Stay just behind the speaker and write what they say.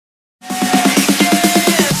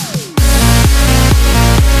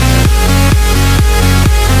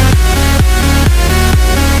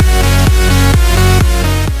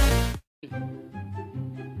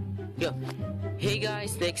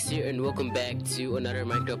and welcome back to another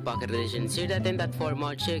Minecraft Pocket Edition 0.10.4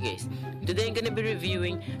 mod showcase. Today I'm gonna be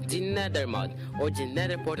reviewing the Nether mod or the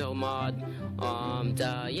Nether portal mod.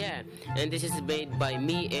 And this is made by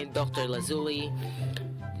me and Dr. Lazuli,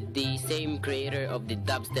 the same creator of the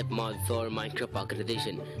dubstep mod for Minecraft Pocket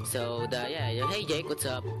Edition. So hey Jake, what's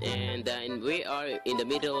up? And we are in the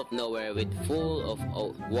middle of nowhere with full of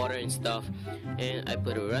water and stuff, and I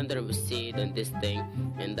put a random seed on this thing,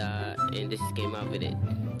 and this came out with it.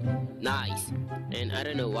 Nice. And I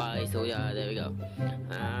don't know why, so yeah, there we go.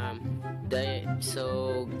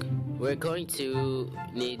 So we're going to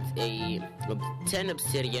need a 10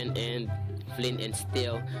 obsidian and flint and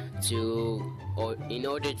steel in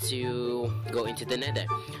order to go into the Nether.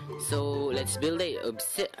 So let's build a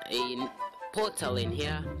portal in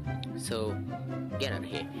here. So get out of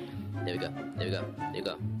here. There we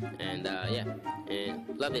go. And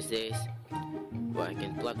and plug this. Well, I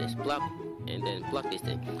can plug this, plug, and then plug this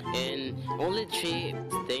thing. And only 3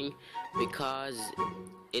 thing because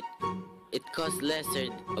it costs lesser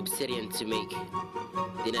obsidian to make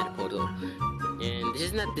the Nether portal. And this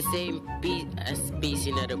is not the same as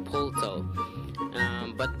PC Nether portal,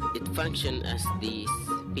 but it functions as the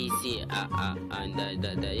PC.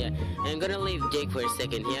 I'm gonna leave Jake for a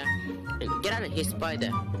second here, and get out of his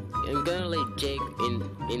spider. I'm gonna leave Jake in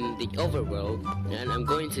the overworld, and I'm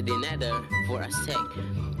going to the Nether for a sec.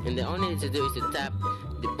 And the only thing to do is to tap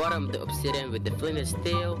the bottom of the obsidian with the flint and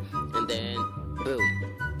steel, and then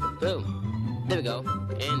boom. There we go,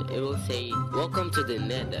 and it will say welcome to the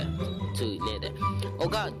Nether. Oh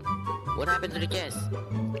god, what happened to the chest?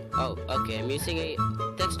 Oh, okay, I'm using a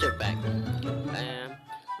texture pack.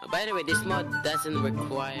 By the way, this mod doesn't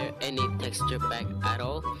require any texture pack at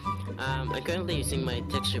all. I'm currently using my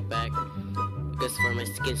texture pack because for my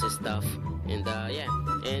skins and stuff. And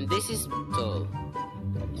and this is portal.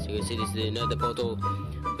 So you can see this is another portal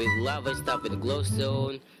with lava and stuff with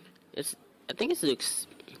glowstone. I think it looks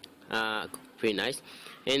pretty nice.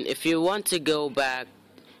 And if you want to go back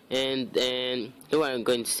and I'm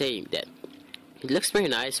going to say that it looks very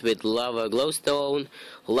nice with lava, glowstone,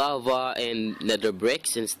 lava, and nether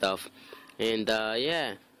bricks and stuff. And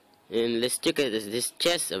and let's look at this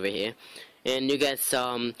chest over here, and you get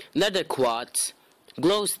some nether quartz,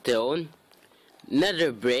 glowstone,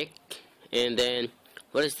 nether brick, and then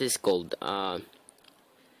what is this called?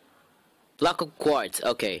 Block of quartz.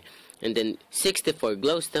 Okay. And then 64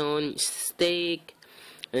 glowstone, steak,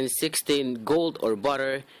 and 16 gold or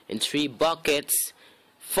butter, and 3 buckets,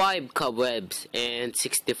 5 cobwebs, and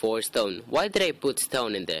 64 stone. Why did I put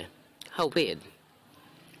stone in there? How weird.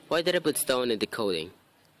 Why did I put stone in the coding?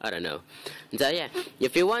 I don't know. So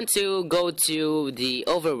if you want to go to the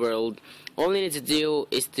overworld, all you need to do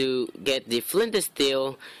is to get the flint and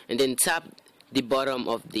steel, and then tap the bottom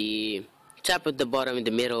in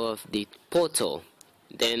the middle of the portal.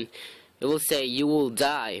 Then it will say you will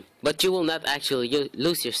die, but you will not actually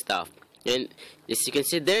lose your stuff. And as you can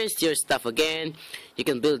see, there's your stuff again. You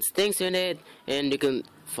can build things in it, and you can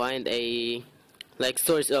find a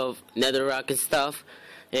source of netherrack and stuff,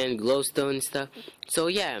 and glowstone and stuff. So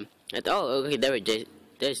yeah, okay,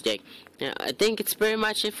 there's Jake. Yeah, I think it's pretty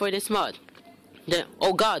much it for this mod.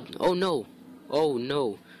 Oh god, oh no,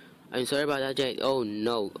 I'm sorry about that, Jake. Oh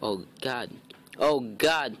no, oh god,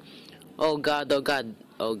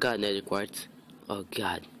 nether quartz. Oh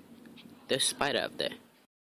god, there's a spider up there.